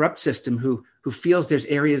person in the corrupt system who feels there's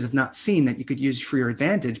areas of not seen that you could use for your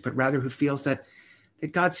advantage, but rather who feels that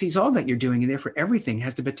God sees all that you're doing, and therefore everything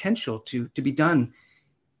has the potential to be done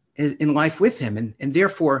in life with him. And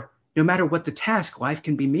therefore, no matter what the task, life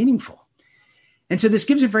can be meaningful. And so this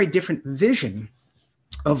gives a very different vision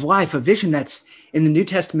of life, a vision that's in the New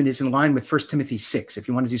Testament is in line with 1 Timothy 6. If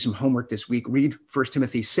you want to do some homework this week, read 1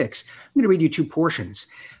 Timothy 6. I'm going to read you two portions,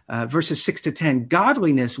 verses 6 to 10.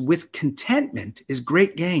 Godliness with contentment is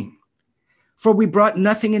great gain, for we brought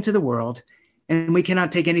nothing into the world, and we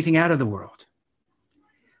cannot take anything out of the world.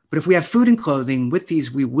 But if we have food and clothing, with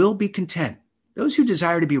these we will be content. Those who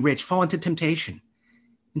desire to be rich fall into temptation,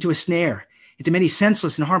 into a snare, into many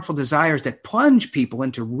senseless and harmful desires that plunge people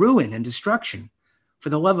into ruin and destruction. For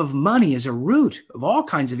the love of money is a root of all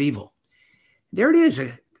kinds of evil. There it is,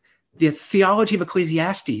 the theology of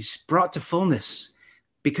Ecclesiastes brought to fullness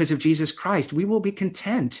because of Jesus Christ. We will be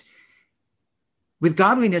content. With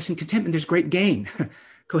godliness and contentment, there's great gain.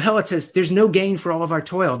 Kohelet says there's no gain for all of our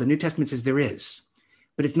toil. The New Testament says there is,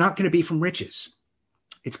 but it's not going to be from riches.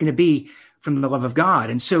 It's going to be from the love of God.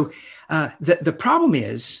 And so the problem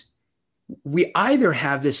is, we either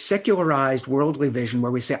have this secularized worldly vision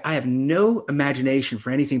where we say, I have no imagination for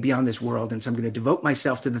anything beyond this world, and so I'm going to devote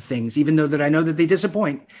myself to the things, even though that I know that they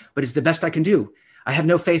disappoint, but it's the best I can do. I have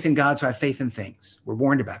no faith in God, so I have faith in things. We're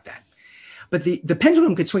warned about that. But the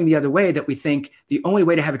pendulum could swing the other way, that we think the only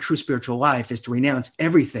way to have a true spiritual life is to renounce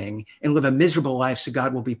everything and live a miserable life so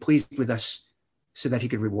God will be pleased with us so that he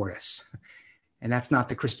could reward us. And that's not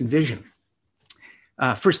the Christian vision.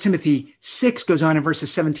 1 Timothy 6 goes on in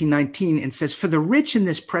verses 17, 19 and says, for the rich in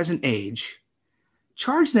this present age,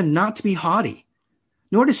 charge them not to be haughty,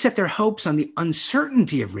 nor to set their hopes on the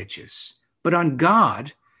uncertainty of riches, but on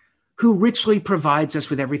God, who richly provides us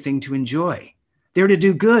with everything to enjoy. They're to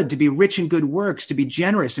do good, to be rich in good works, to be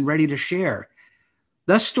generous and ready to share,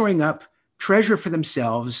 thus storing up treasure for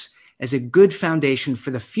themselves as a good foundation for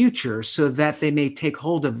the future, so that they may take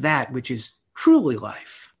hold of that which is truly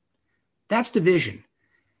life. That's the vision.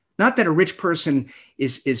 Not that a rich person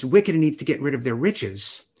is wicked and needs to get rid of their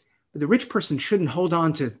riches, but the rich person shouldn't hold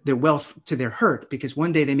on to their wealth to their hurt, because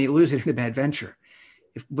one day they may lose it in a bad venture.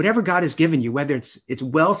 If whatever God has given you, whether it's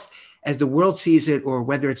wealth as the world sees it, or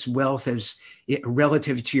whether it's wealth as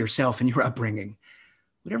relative to yourself and your upbringing,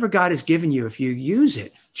 whatever God has given you, if you use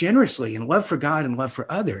it generously in love for God and love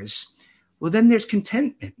for others, well, then there's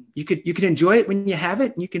contentment. You could enjoy it when you have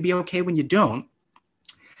it, and you can be okay when you don't,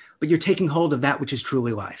 but you're taking hold of that which is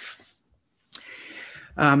truly life.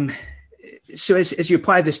 So as you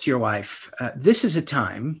apply this to your life, this is this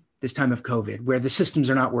time of COVID, where the systems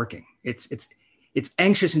are not working. It's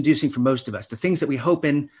anxious inducing for most of us. The things that we hope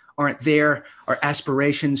in aren't there. Our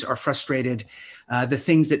aspirations are frustrated. The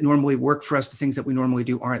things that normally work for us, the things that we normally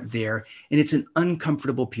do, aren't there. And it's an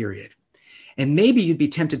uncomfortable period. And maybe you'd be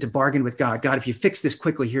tempted to bargain with God. God, if you fix this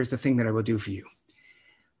quickly, here's the thing that I will do for you.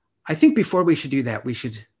 I think before we should do that, we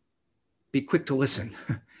should be quick to listen.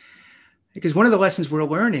 Because one of the lessons we're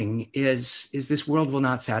learning is this world will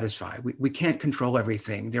not satisfy. We can't control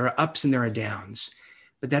everything. There are ups and there are downs,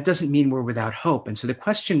 but that doesn't mean we're without hope. And so the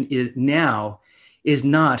question is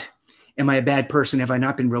not, am I a bad person? Have I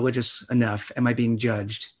not been religious enough? Am I being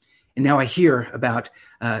judged? And now I hear about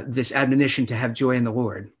this admonition to have joy in the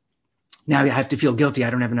Lord. Now I have to feel guilty. I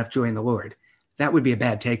don't have enough joy in the Lord. That would be a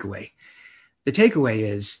bad takeaway. The takeaway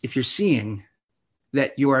is, if you're seeing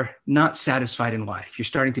that you are not satisfied in life, you're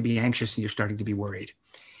starting to be anxious and you're starting to be worried,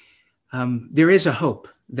 there is a hope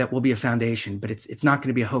that will be a foundation, but it's not going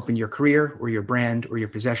to be a hope in your career or your brand or your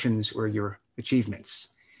possessions or your achievements.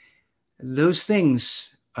 Those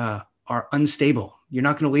things are unstable. You're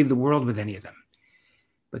not going to leave the world with any of them.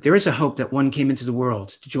 But there is a hope that one came into the world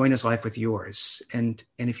to join his life with yours. And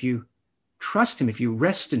if you trust him, if you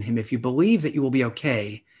rest in him, if you believe that you will be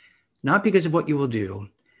okay, not because of what you will do,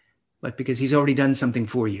 but because he's already done something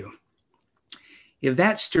for you. If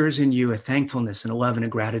that stirs in you a thankfulness and a love and a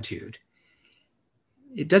gratitude,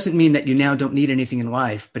 it doesn't mean that you now don't need anything in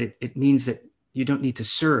life, but it means that you don't need to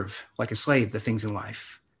serve like a slave the things in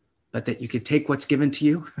life, but that you could take what's given to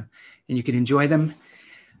you and you could enjoy them.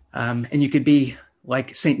 And you could be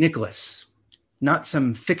like St. Nicholas, not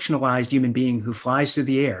some fictionalized human being who flies through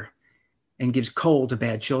the air and gives coal to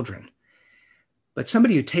bad children, but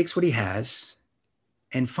somebody who takes what he has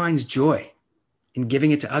and finds joy in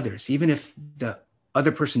giving it to others, even if the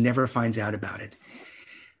other person never finds out about it.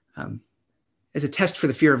 As a test for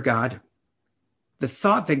the fear of God, the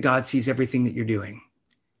thought that God sees everything that you're doing,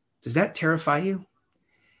 does that terrify you?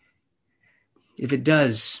 If it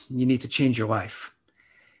does, you need to change your life.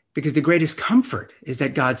 Because the greatest comfort is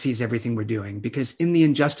that God sees everything we're doing. Because in the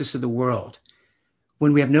injustice of the world,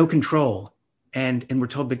 when we have no control and we're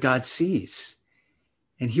told that God sees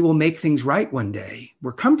and he will make things right one day,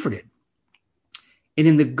 we're comforted. And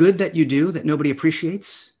in the good that you do that nobody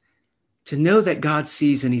appreciates, to know that God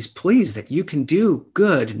sees and he's pleased that you can do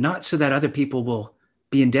good, not so that other people will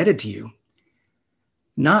be indebted to you,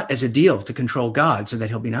 not as a deal to control God so that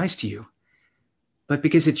he'll be nice to you, but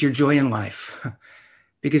because it's your joy in life.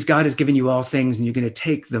 Because God has given you all things and you're going to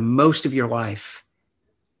take the most of your life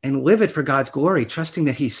and live it for God's glory, trusting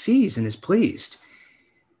that he sees and is pleased.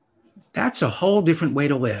 That's a whole different way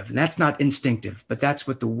to live. And that's not instinctive, but that's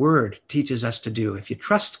what the word teaches us to do. If you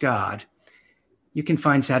trust God, you can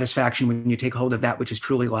find satisfaction when you take hold of that which is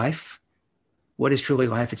truly life. What is truly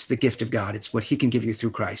life? It's the gift of God. It's what he can give you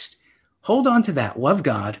through Christ. Hold on to that. Love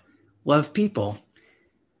God, love people.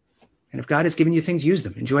 And if God has given you things, use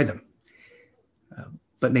them, enjoy them.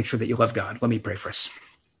 But make sure that you love God. Let me pray for us.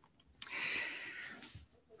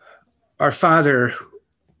 Our Father,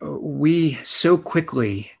 we so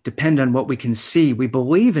quickly depend on what we can see. We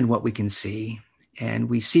believe in what we can see, and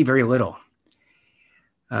we see very little.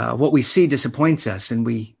 What we see disappoints us, and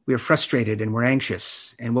we are frustrated and we're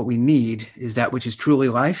anxious. And what we need is that which is truly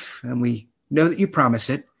life. And we know that you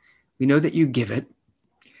promise it. We know that you give it.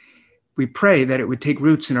 We pray that it would take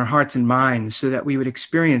roots in our hearts and minds so that we would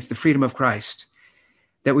experience the freedom of Christ,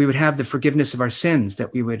 that we would have the forgiveness of our sins,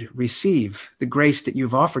 that we would receive the grace that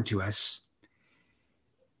you've offered to us,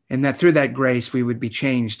 and that through that grace we would be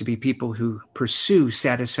changed to be people who pursue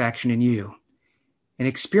satisfaction in you and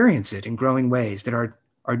experience it in growing ways, that our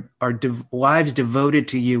lives devoted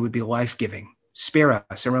to you would be life-giving. Spare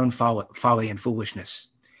us our own folly and foolishness,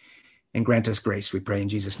 and grant us grace, we pray in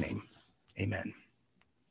Jesus' name. Amen.